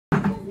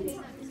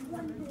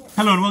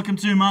Hello and welcome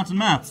to Martin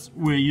Maths.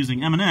 We're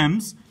using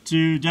M&Ms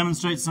to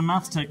demonstrate some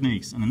maths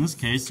techniques, and in this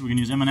case we're going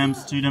to use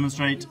M&Ms to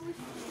demonstrate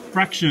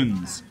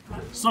fractions.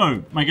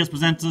 So, my guest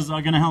presenters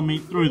are going to help me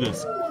through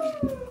this.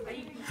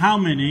 How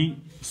many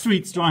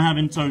sweets do I have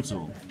in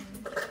total?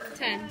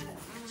 10.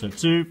 So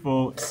 2,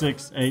 4,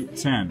 6, 8,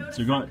 10. So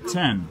we've got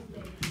 10.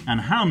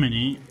 And how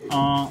many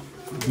are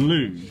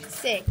blue?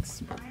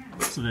 6.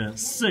 So there are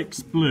 6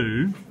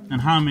 blue.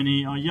 And how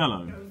many are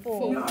yellow?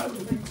 4.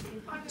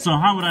 So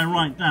how would I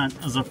write that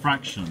as a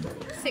fraction?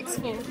 6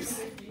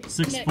 fourths.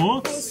 6 No,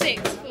 fourths? 4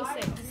 6. 4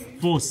 6.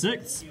 4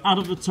 sixths out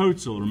of the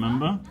total,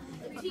 remember?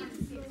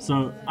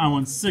 So I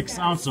want 6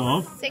 out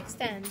of 6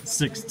 tenths.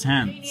 6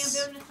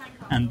 tenths.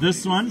 And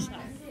this one?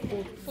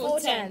 4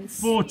 tenths.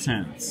 4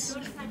 tenths.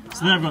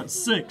 So there I've got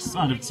 6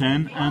 out of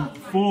 10 and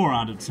 4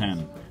 out of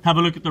 10. Have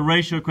a look at the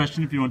ratio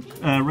question if you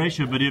want,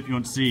 ratio video if you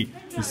want to see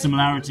the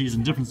similarities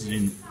and differences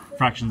in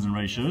fractions and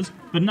ratios.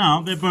 But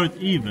now they're both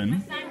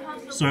even.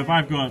 So if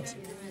I've got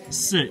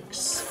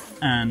 6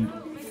 and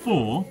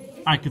 4,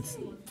 I could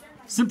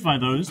simplify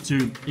those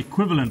to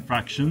equivalent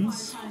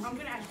fractions.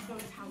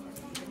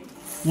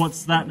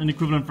 What's that an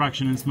equivalent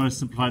fraction in its most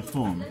simplified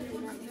form?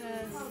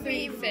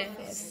 3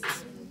 fifths.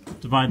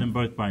 Divide them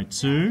both by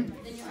 2.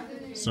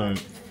 So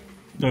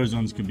those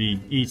ones could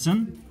be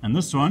eaten. And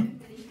this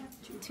one?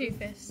 2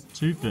 fifths.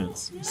 2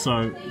 fifths.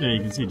 So there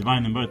you can see,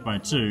 dividing them both by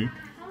 2,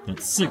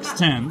 that's 6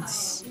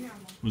 tenths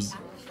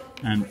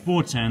and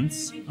 4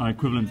 tenths are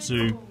equivalent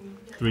to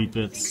 3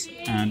 fifths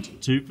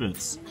and 2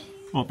 fifths.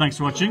 Well, thanks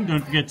for watching.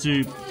 Don't forget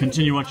to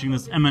continue watching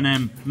this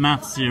M&M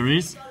math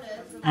series.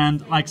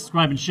 And like,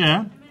 subscribe and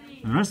share.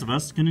 And the rest of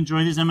us can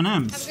enjoy these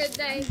M&Ms. Have a good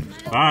day.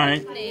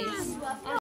 Bye. Please.